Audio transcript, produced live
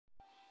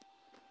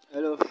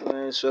Hello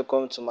friends,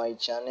 welcome to my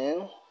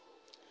channel.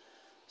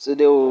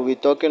 Today we'll be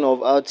talking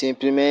of how to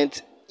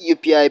implement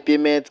UPI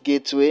payment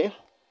gateway.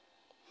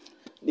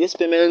 This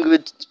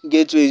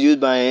gateway is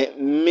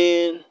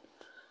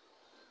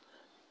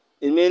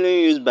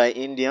mainly used by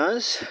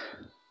Indians.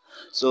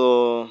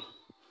 So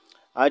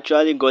I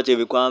actually got a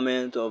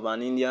requirement of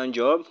an Indian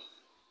job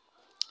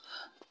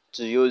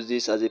to use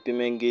this as a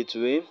payment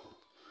gateway.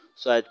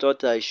 So I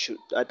thought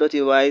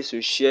it wise to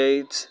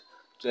share it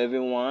to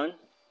everyone.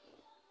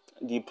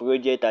 The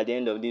project at the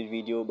end of this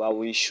video, but I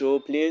will show.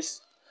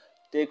 Please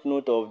take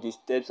note of the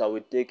steps I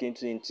will take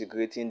into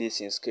integrating this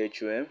in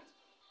sketchware.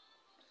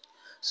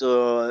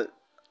 So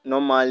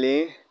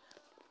normally,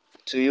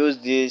 to use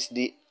this,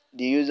 the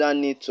user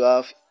need to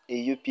have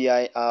a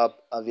UPI app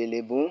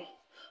available,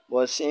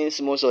 but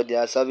since most of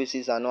their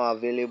services are not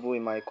available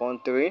in my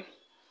country,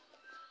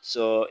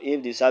 so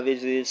if the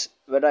services,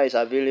 whether it's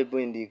available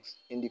in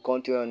the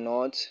country or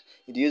not,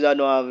 if the user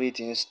don't have it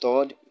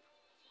installed,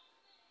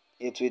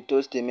 it will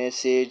toast a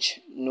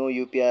message: no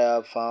UPI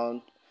app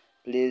found,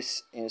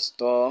 please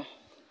install.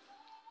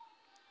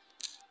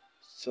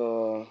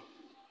 So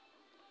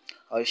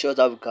I'll show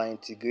how we can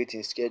integrate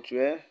in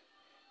sketchware.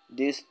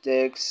 This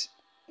text,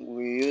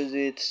 we use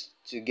it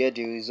to get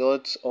the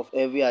results of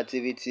every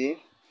activity,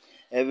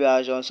 every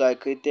action. So I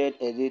created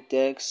edit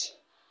text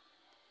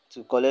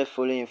to collect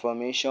following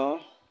information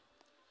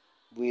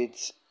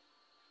with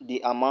the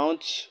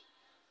amount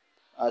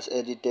as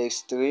edit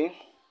text 3.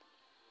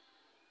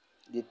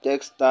 The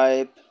text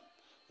type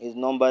is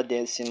number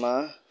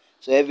decimal.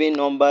 So every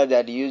number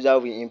that the user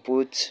will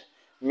input,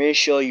 make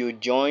sure you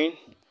join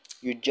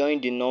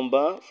the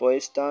number. For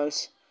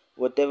instance,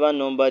 whatever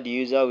number the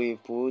user will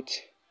put,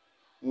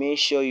 make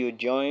sure you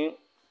join.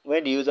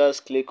 When the users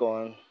click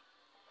on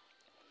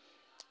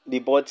the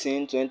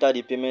button to enter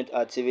the payment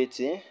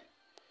activity,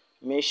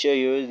 make sure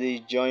you use the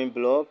join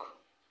block.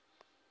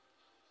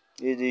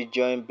 Use the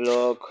join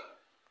block.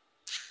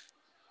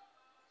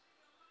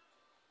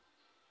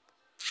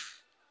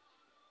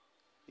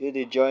 Use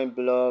the join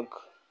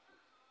block.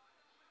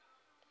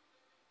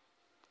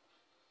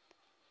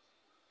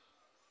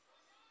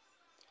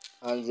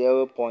 And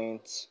 0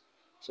 points.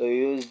 So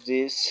use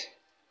this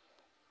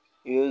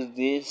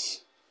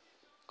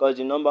because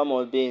the number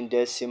must be in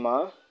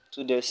decimal,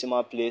 2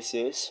 decimal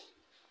places.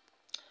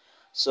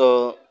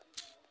 So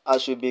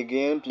as we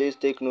begin, please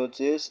take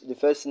notice. The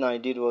first thing I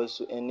did was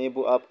to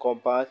enable app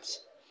compat.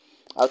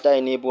 After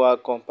enable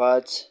app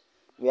compat,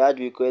 we add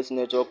request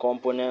network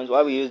components.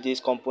 Why we use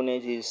this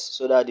component is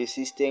so that the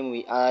system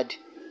will add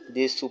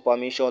this to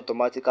permission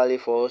automatically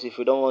for us if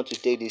we don't want to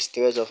take the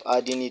stress of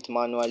adding it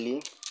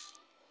manually.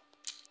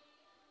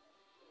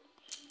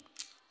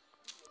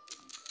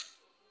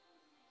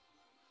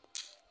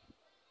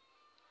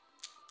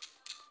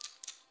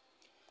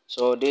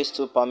 So these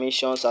two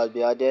permissions have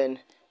been added.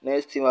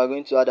 Next thing, we are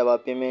going to add our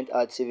payment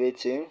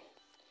activity.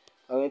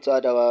 We're going to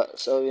add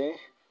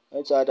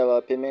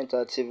our payment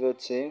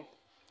activity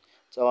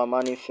to our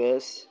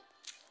manifest.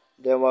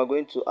 Then we're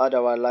going to add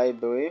our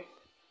library,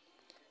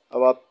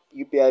 our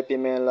UPI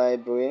payment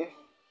library.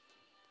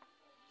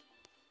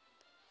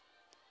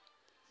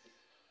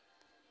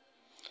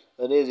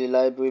 So this is the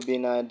library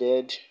being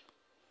added.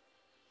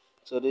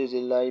 So this is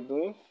the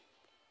library.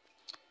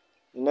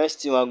 The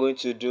next thing we're going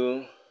to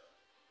do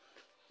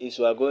is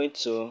we're going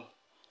to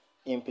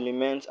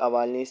implement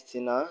our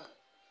listener.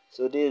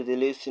 So this is the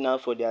listener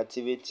for the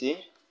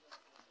activity.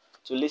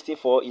 To listen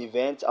for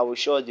events, I will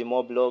show the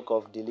more block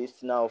of the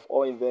listener of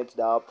all events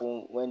that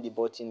happen when the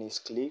button is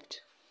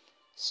clicked.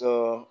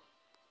 So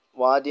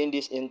we're adding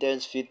this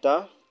intense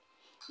filter.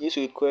 This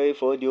will query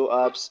for audio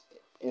apps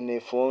in a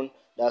phone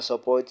that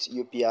supports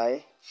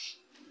UPI.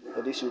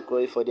 So this will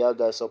query for the app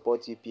that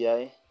supports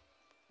UPI.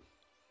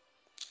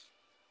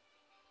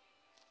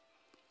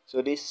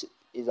 So this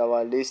is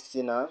our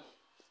listener.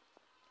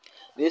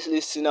 This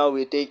listener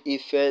will take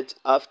effect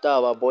after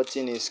our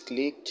button is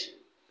clicked.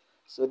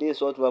 So this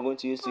is what we are going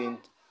to use to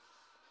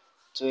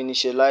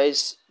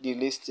initialize the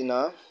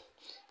listener.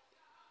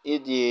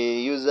 If the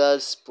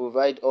users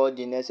provide all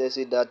the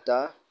necessary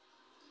data,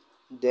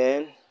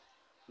 then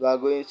we are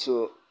going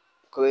to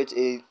create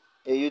a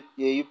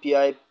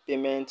UPI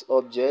payment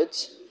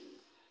object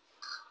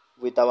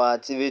with our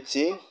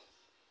activity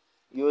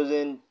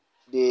using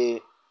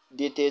the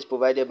details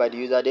provided by the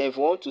user. Then if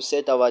we want to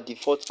set our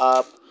default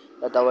app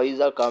that our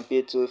user can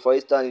pay to, for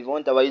instance, if we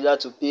want our user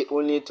to pay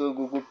only through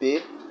Google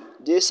Pay,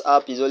 this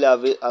app is only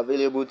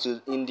available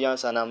to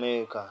Indians and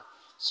America.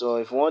 So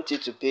if we want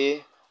it to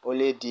pay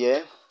only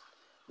there,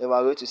 then we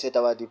are going to set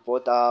our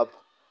default app.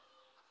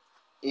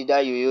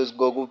 Either you use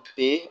Google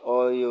Pay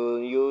or you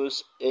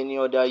use any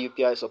other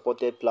UPI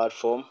supported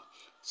platform.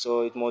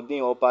 So it must be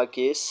in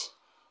uppercase.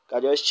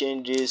 You can just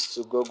change this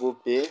to Google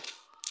Pay.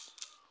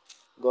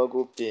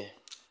 Google Pay.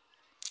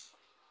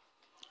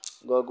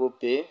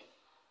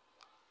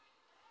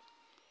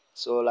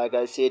 So like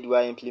I said, we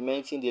are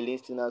implementing the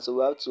listener. So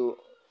we have to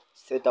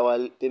set our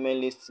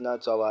payment listener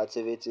to our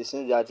activity.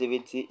 Since the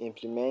activity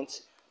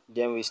implements,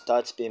 then we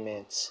start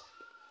payments.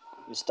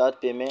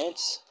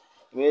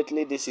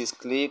 Immediately this is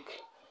click,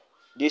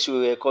 this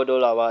will record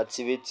all our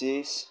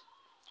activities,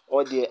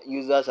 all the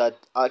users'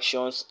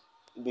 actions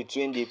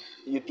between the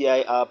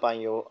UPI app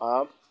and your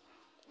app.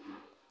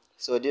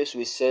 So this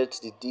will set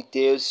the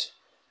details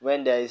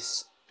when there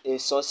is a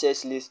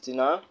success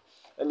listener,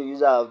 when the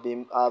user have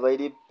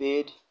already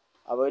paid.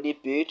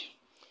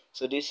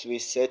 So this will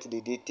set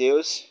the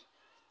details.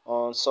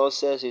 On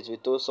success, it will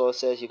toast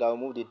success. You can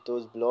remove the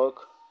toast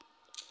block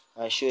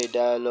and show a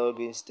dialog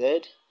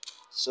instead.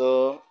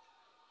 So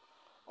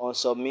on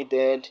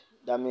submitted,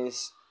 that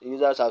means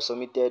users have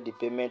submitted the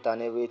payment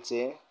and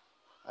everything,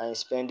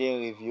 and pending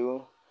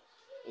review.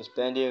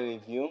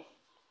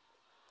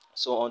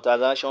 So on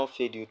transaction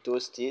feed, you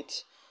toast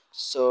it.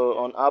 So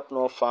on app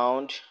not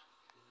found,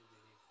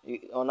 you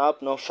can write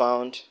app not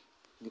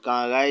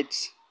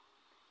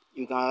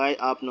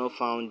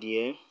found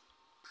here.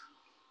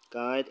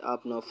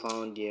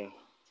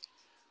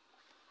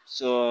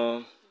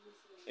 So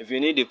if you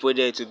need the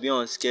project to be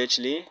on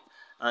Sketchly,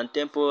 and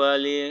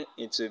temporarily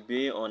it will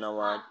be on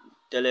our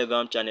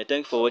Telegram channel.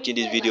 Thank you for watching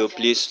this video.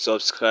 Please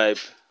subscribe.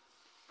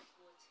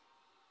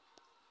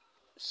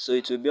 So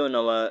it will be on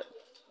our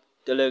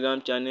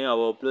Telegram channel. I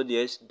will upload the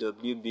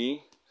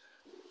SWB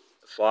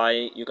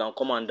file. You can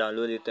come and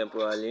download it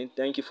temporarily.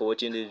 Thank you for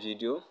watching this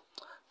video.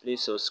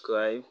 Please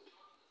subscribe.